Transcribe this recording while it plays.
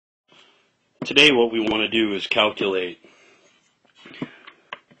Today what we want to do is calculate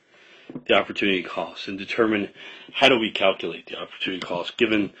the opportunity cost and determine how do we calculate the opportunity cost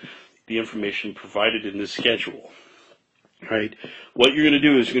given the information provided in this schedule. Right? What you're going to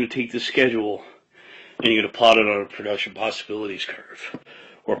do is you're going to take this schedule and you're going to plot it on a production possibilities curve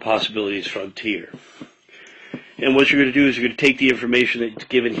or possibilities frontier. And what you're going to do is you're going to take the information that's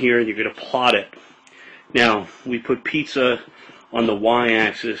given here and you're going to plot it. Now, we put pizza on the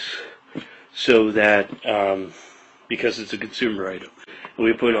y-axis so that, because it's a consumer item. And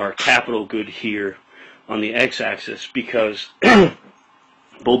we put our capital good here on the x-axis because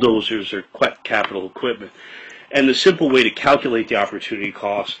bulldozers are capital equipment. And the simple way to calculate the opportunity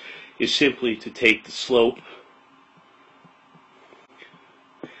cost is simply to take the slope,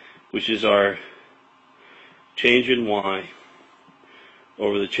 which is our change in y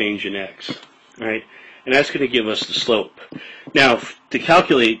over the change in x, right? And that's going to give us the slope. Now, to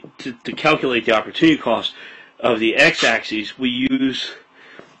calculate the opportunity cost of the x-axis, we use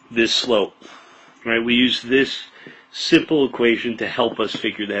this slope, right? We use this simple equation to help us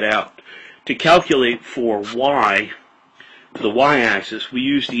figure that out. To calculate for y, for the y-axis, we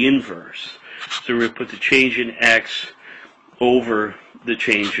use the inverse. So we're going to put the change in x over the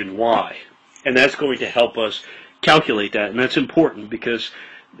change in y. And that's going to help us calculate that. And that's important because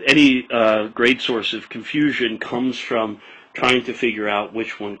any great source of confusion comes from trying to figure out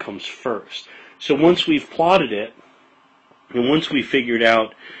which one comes first. So once we've plotted it, and once we figured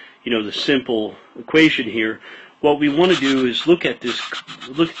out, the simple equation here, what we want to do is look at this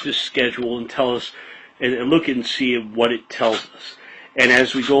schedule and tell us, and look and see what it tells us. And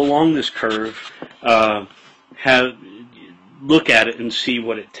as we go along this curve, look at it and see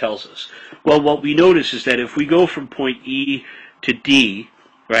what it tells us. Well, what we notice is that if we go from point E to D,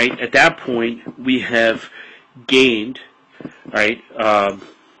 right, at that point we have gained, right,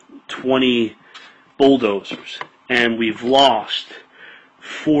 20 bulldozers, and we've lost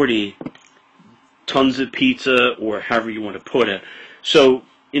 40 tons of pizza, or however you want to put it. So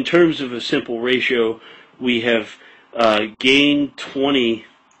in terms of a simple ratio, we have gained 20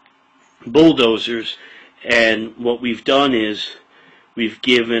 bulldozers, and what we've done is we've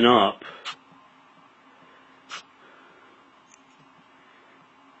given up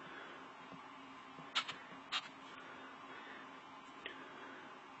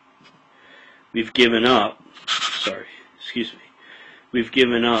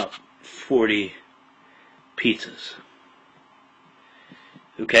 40 pizzas.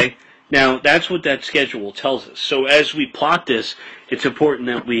 Okay? Now, that's what that schedule tells us. So as we plot this, it's important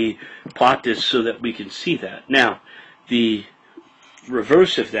that we plot this so that we can see that. Now, the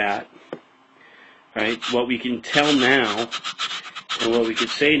reverse of that, right, what we can tell now, and what we could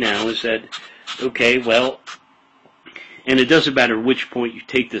say now is that, okay, well, and it doesn't matter which point you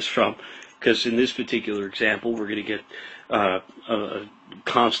take this from, because in this particular example, we're going to get a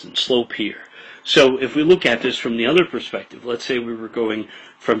constant slope here. So if we look at this from the other perspective, let's say we were going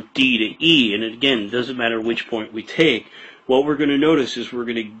from D to E, and again, it doesn't matter which point we take, what we're going to notice is we're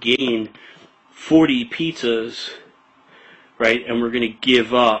going to gain 40 pizzas, right, and we're going to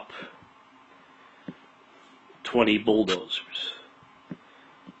give up 20 bulldozers.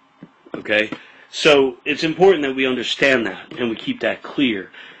 Okay? So it's important that we understand that and we keep that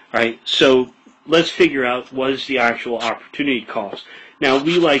clear, right? So let's figure out what is the actual opportunity cost. Now,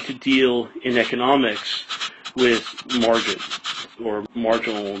 we like to deal in economics with margin or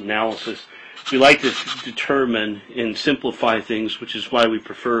marginal analysis. We like to determine and simplify things, which is why we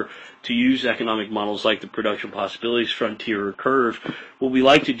prefer to use economic models like the production possibilities frontier or curve. What we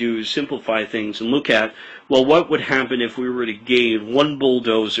like to do is simplify things and look at, well, what would happen if we were to gain one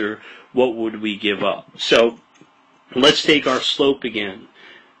bulldozer? What would we give up? So let's take our slope again,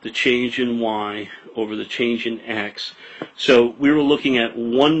 the change in y over the change in x. So we were looking at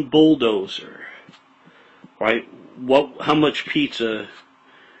one bulldozer, right? How much pizza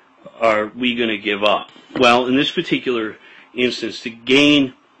are we going to give up? Well, in this particular instance, to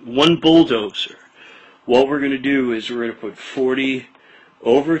gain one bulldozer, what we're going to do is we're going to put 40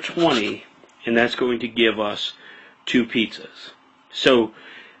 over 20, and that's going to give us 2 pizzas. So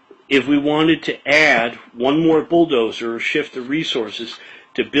if we wanted to add one more bulldozer or shift the resources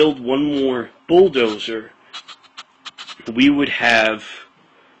to build one more bulldozer, we would have,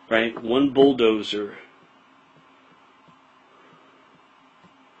 right, one bulldozer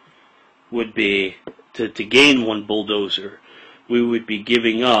would be, to gain one bulldozer, we would be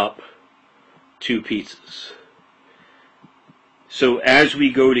giving up 2 pizzas. So as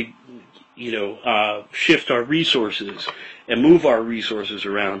we go to, shift our resources and move our resources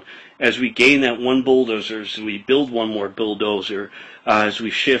around, as we gain that one bulldozer, as we build one more bulldozer, as we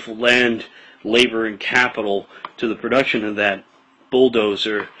shift land labor and capital to the production of that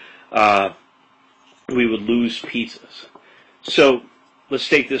bulldozer, we would lose pizzas. So let's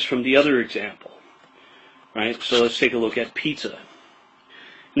take this from the other example, right? So let's take a look at pizza.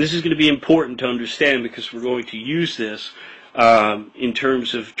 And this is going to be important to understand because we're going to use this in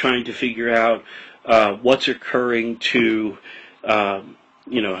terms of trying to figure out what's occurring to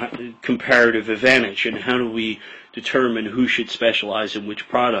comparative advantage, and how do we determine who should specialize in which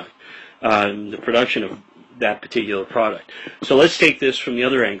product, the production of that particular product. So let's take this from the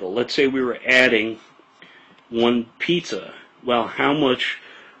other angle. Let's say we were adding one pizza. Well, how much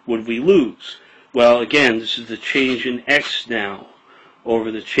would we lose? Well, again, this is the change in X now over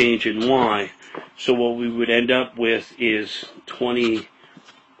the change in Y. So what we would end up with is 20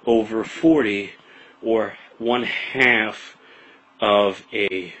 over 40, or 1/2 of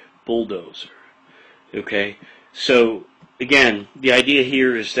a bulldozer. Okay? So, again, the idea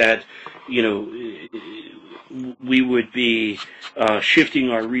here is that, we would be shifting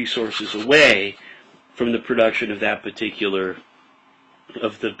our resources away from the production of that particular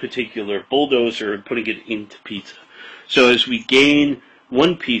bulldozer and putting it into pizza. So as we gain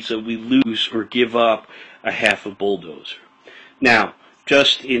one pizza, we lose or give up 1/2 a bulldozer. Now,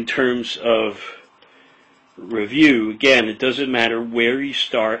 just in terms of review, again, it doesn't matter where you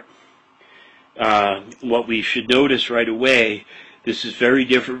start. What we should notice right away, this is very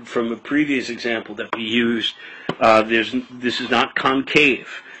different from a previous example that we used. This is not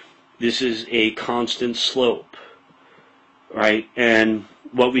concave. This is a constant slope, right? And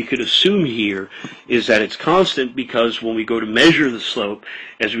what we could assume here is that it's constant because when we go to measure the slope,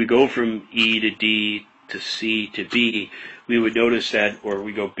 as we go from E to D to C to B, we would notice that, or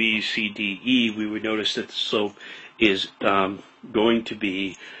we go B, C, D, E, we would notice that the slope is going to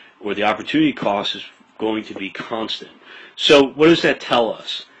be, or the opportunity cost is going to be constant. So what does that tell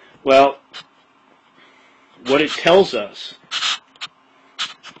us? Well, what it tells us,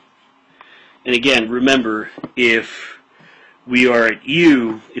 and again, remember, if we are at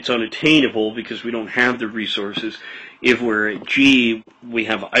U, it's unattainable because we don't have the resources. If we're at G, we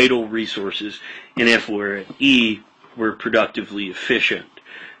have idle resources. And if we're at E, we're productively efficient.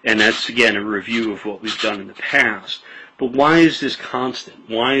 And that's, again, a review of what we've done in the past. But why is this constant?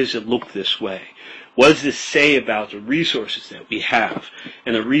 Why does it look this way? What does this say about the resources that we have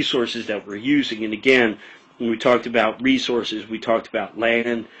and the resources that we're using? And again, when we talked about resources, we talked about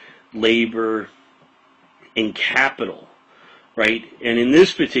land, labor, and capital, right? And in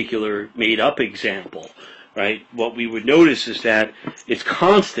this particular made-up example, right, what we would notice is that it's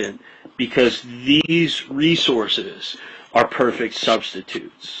constant because these resources are perfect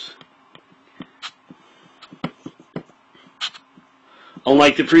substitutes.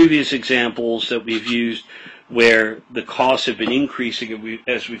 Unlike the previous examples that we've used where the costs have been increasing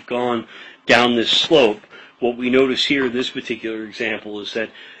as we've gone down this slope, what we notice here in this particular example is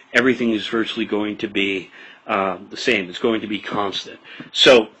that everything is virtually going to be the same. It's going to be constant.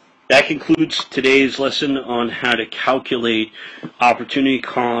 So that concludes today's lesson on how to calculate opportunity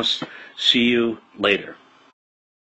costs. See you later.